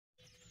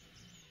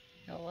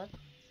Your what?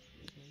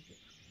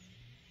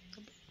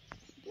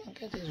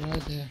 Blanket is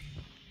right there.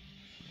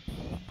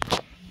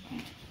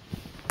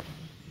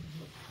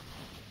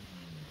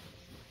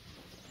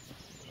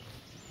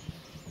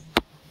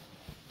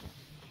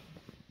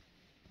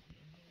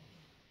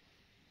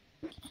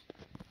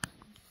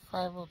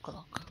 Five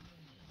o'clock.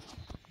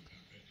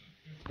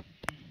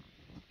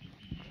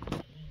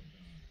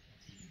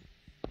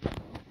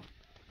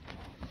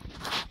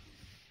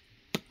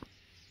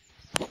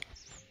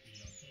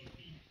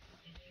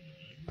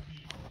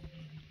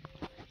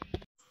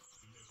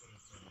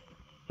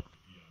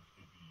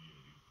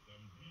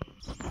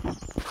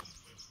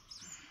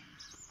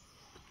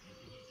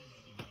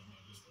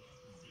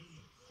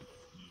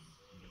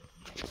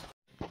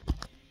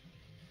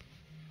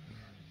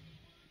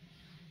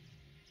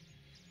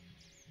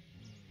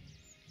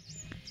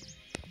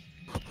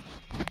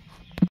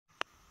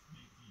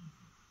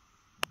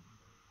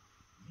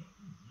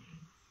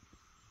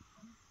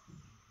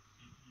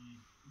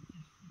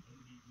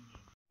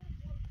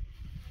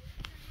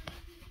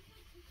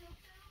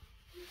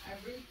 I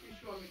bring fish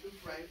for me to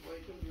fry for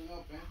you to bring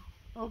up,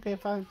 eh? Okay,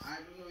 thanks. I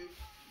don't know if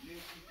you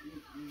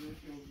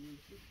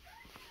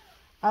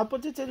I'll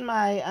put it in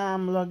my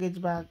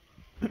luggage bag.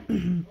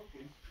 Okay.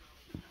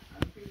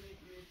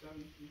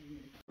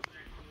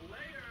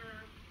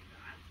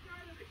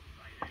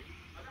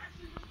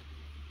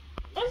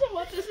 Also,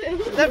 what is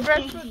it? The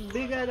breadfruit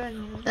bigger than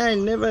you. I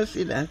never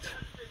see that.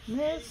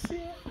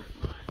 Merci.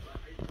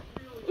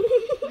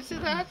 You see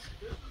that?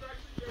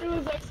 It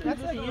was actually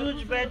That's a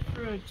huge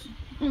breadfruit.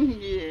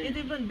 Yeah. It's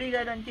even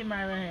bigger than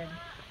Kimara's head.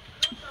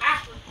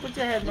 Put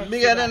your head next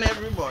Bigger to than that.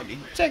 everybody.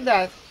 Check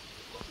that.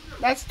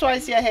 That's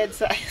twice your head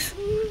size.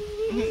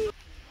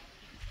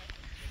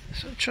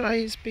 So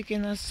Troy is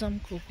picking us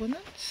some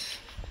coconuts.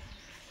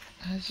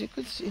 As you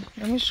could see.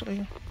 Let me show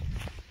you.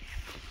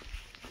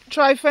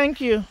 Troy,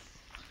 thank you.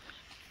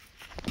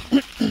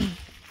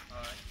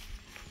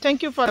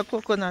 Thank you for the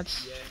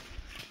coconuts. Yeah.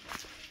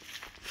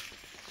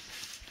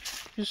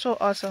 You're so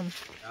awesome.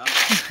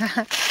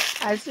 Yeah.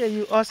 I say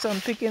you awesome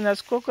picking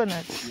us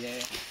coconuts. Yeah.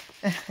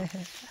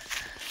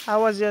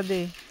 How was your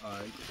day?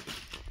 Alright.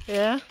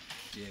 Yeah?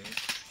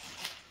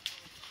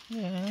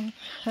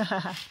 Yeah.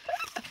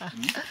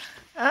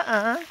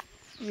 Yeah.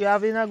 You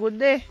having a good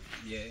day?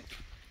 Yeah.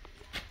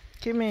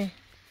 Kimmy,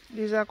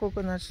 these are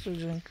coconuts to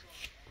drink.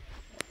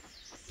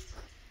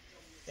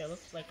 They look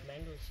like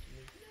mangoes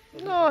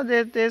to me. No,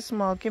 they're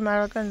small.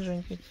 Kimara can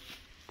drink it.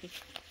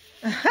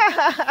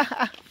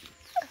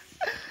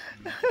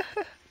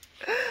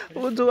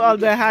 Who do all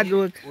the hard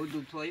work? Who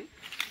do for you?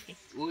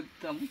 Who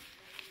come?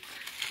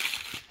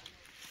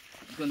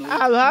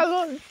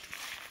 Hello.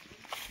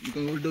 You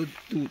can hold the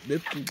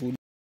two.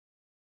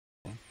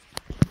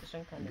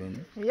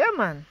 Yeah,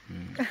 man.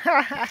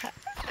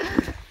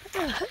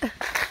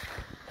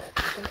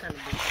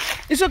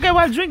 It's okay.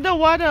 Well, drink the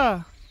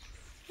water.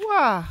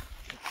 Wow.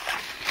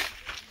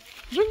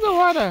 Drink the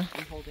water.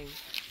 I'm holding.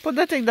 Put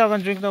the thing down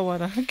and drink the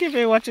water.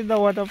 Keep watching the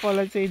waterfall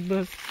and say it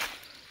burst.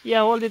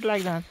 Yeah, hold it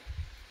like that.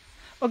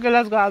 Okay,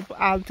 let's go.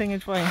 I'll think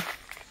it for you.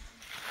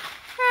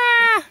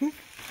 Ah,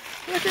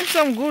 letting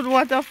some good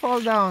water fall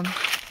down.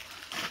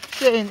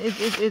 Saying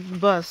it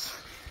burst.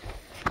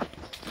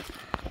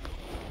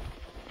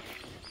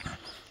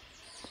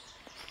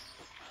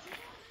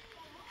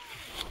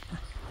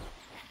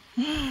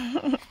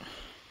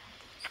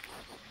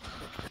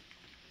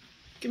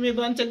 Can we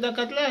go and take the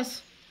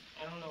cutlass?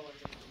 I don't know what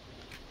it is.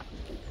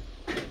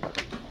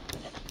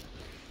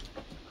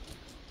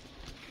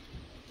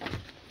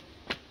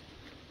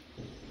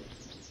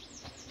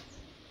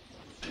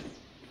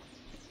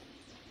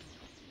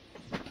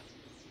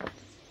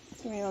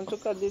 You want to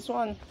cut this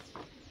one?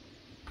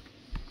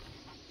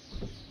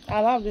 I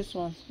love this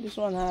one. This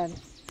one hard.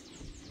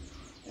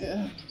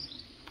 Yeah.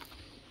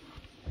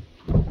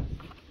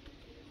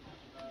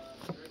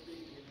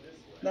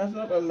 That's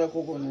not all the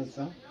coconuts,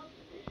 huh?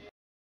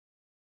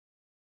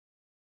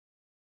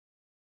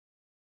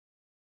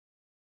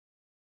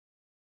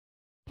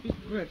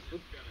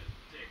 Breadfruit.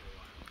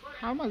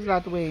 How much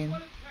that weighing?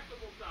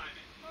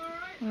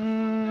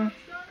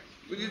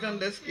 Put it on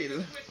the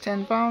scale.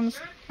 10 pounds.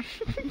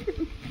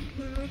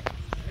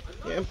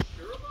 Yep.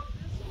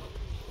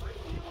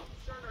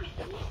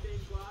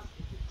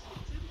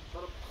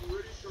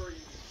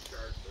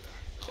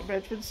 The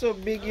breadfruit so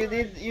big. You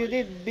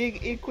did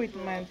big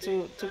equipment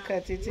to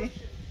cut it. Eh?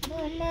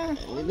 Mama.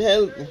 I need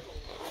help.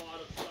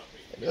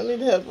 I don't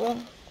need help, huh?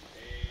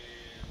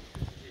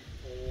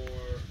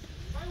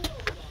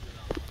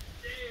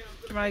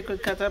 I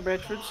could cut a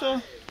breadfruit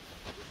so.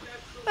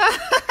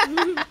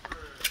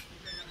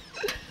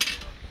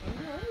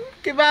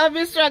 Keep on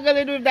be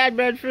struggling with that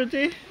breadfruit.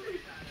 Eh?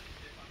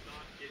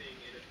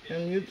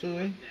 And you too,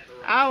 eh?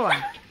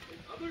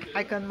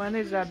 I can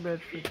manage that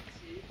breadfruit.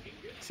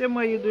 Same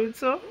way you do it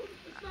so,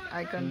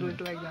 I can do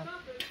it like that.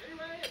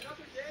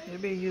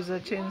 Maybe use a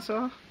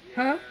chainsaw.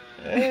 Huh?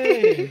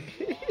 Hey!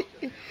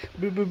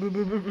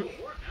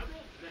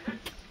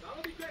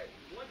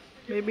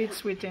 Maybe it's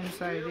sweet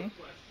inside, eh?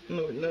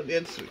 No, not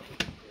yet sweet.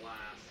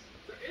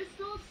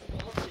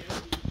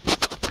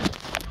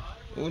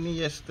 Only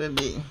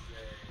yesterday.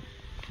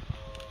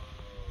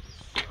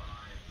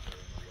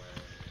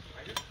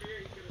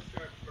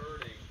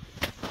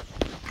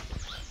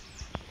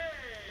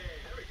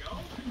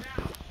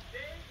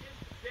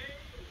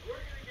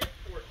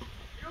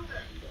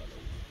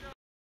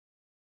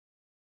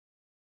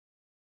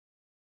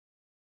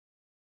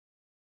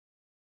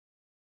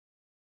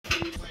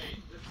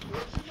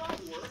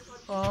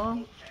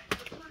 Oh,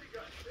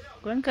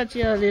 go and cut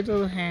your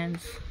little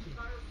hands.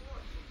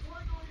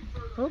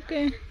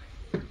 Okay.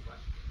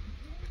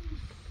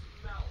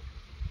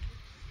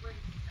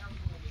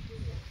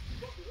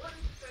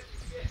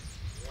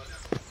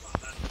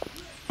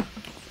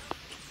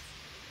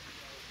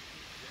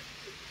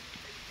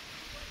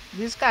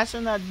 This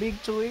cashew nut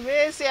big too.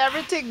 We see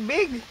everything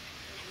big.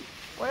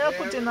 What are you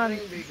putting on?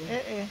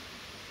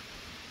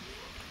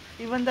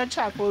 Even the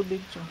charcoal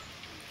big too.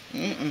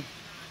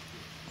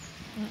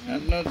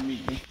 That's not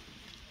big.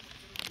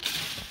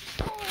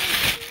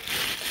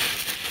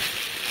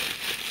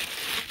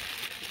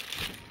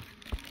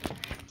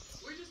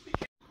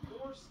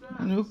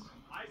 Look.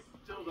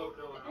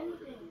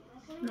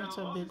 That's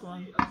a big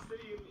one.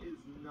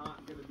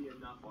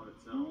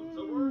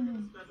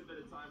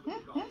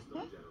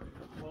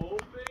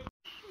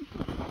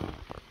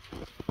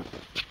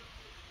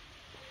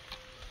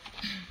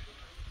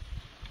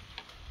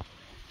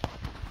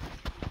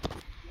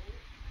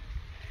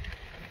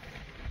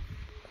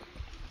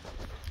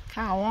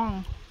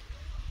 Kawang.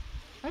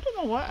 I don't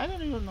know what. I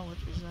don't even know what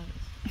fish that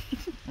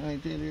is. I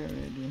tell you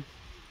already.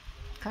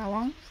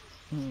 Kawang.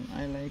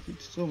 I like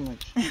it so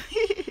much.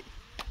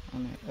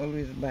 And I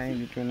always buy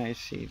it when I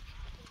see it.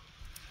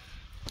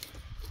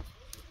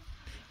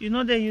 You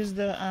know they use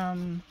the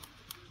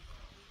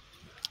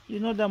you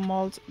know the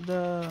malt,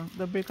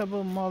 the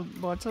breakable malt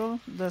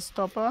bottle, the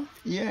stopper.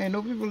 Yeah, I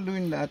know people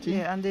doing that.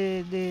 Yeah, and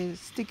they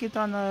stick it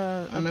on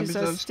a piece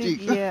of of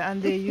stick. Yeah,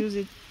 and they use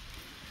it.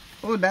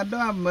 Oh, that don't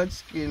have much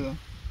scale.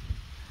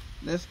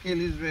 The scale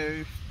is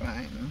very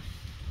fine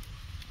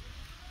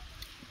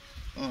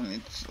on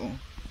it, so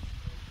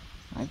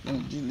I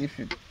can relieve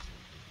it.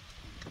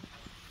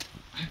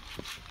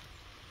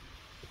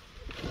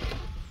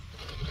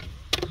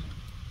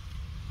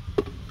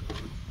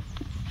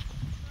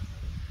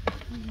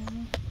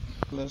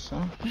 Plus,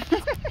 huh?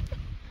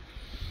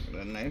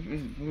 The knife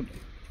is good.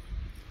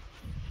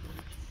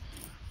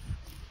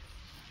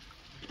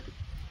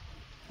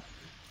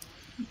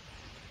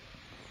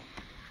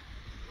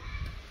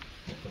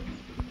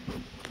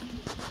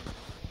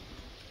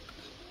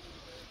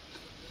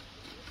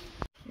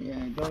 Yeah,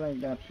 I don't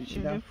like that fish.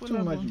 They have too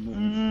much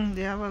bones.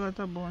 They have a lot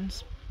of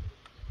bones.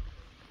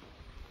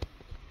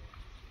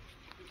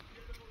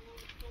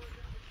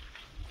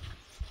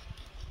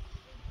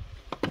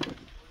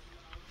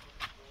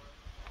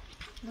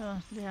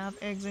 Oh, they have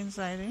eggs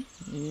inside, eh?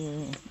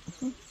 Yeah.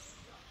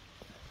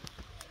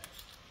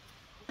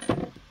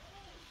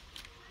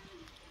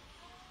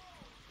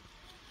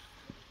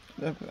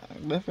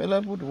 The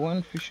fella put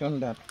one fish on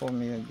that for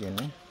me again.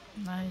 Eh?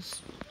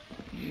 Nice.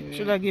 Yeah.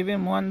 Should I give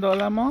him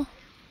 $1 more?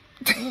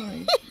 Oh,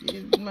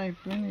 it's my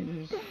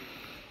friend.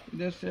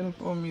 They sell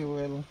for me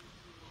well.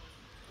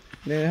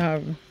 They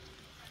have.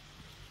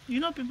 You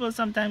know, people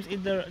sometimes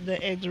eat the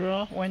egg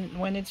raw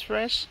when it's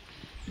fresh.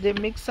 They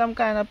mix some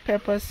kind of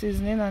pepper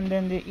seasoning and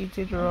then they eat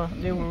it raw.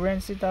 They will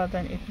rinse it out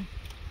and eat it.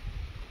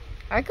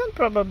 I can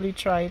probably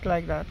try it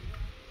like that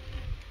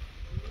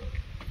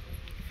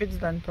if it's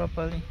done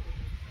properly.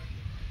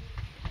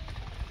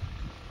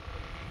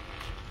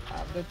 I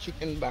have the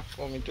chicken back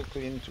for me to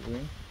clean too. Eh?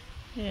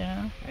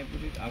 Yeah. I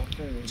put it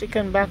after.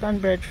 Chicken back and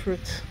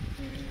breadfruit.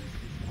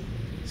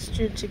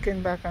 Stewed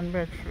chicken back and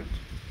breadfruit.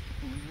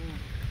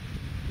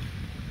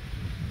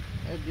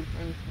 A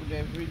different food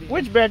every day.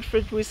 Which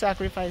breadfruit we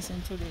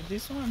sacrificing today?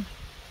 This one.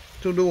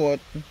 To do what?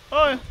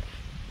 Oh,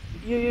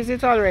 you use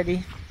it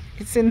already.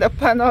 It's in the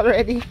pan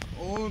already.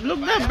 Oh, look,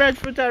 the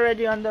breadfruit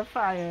already on the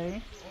fire. Eh?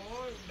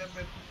 Oh, the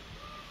breadfruit.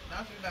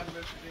 That's what that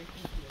breadfruit.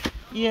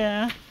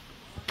 Yeah.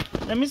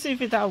 Let me see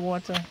if it have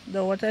water.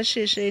 The water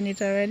shay in it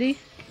already.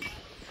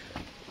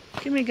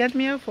 Kimmy, get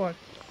me a fork.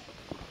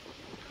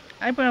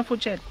 I put a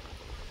food chat.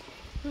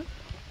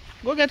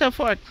 Go get a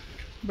fork,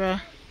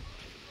 bruh.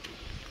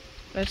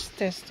 Let's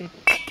test it.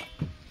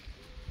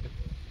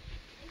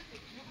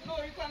 No,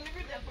 you can leave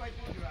it there for it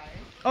to dry.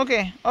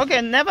 Okay,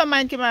 okay, never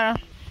mind, Kimara.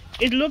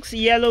 It looks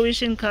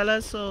yellowish in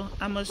color, so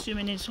I'm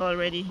assuming it's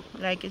already,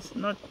 like it's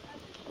not.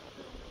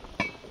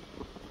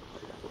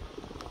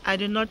 I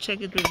did not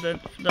check it with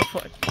the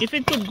fork. If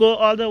it could go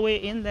all the way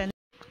in, then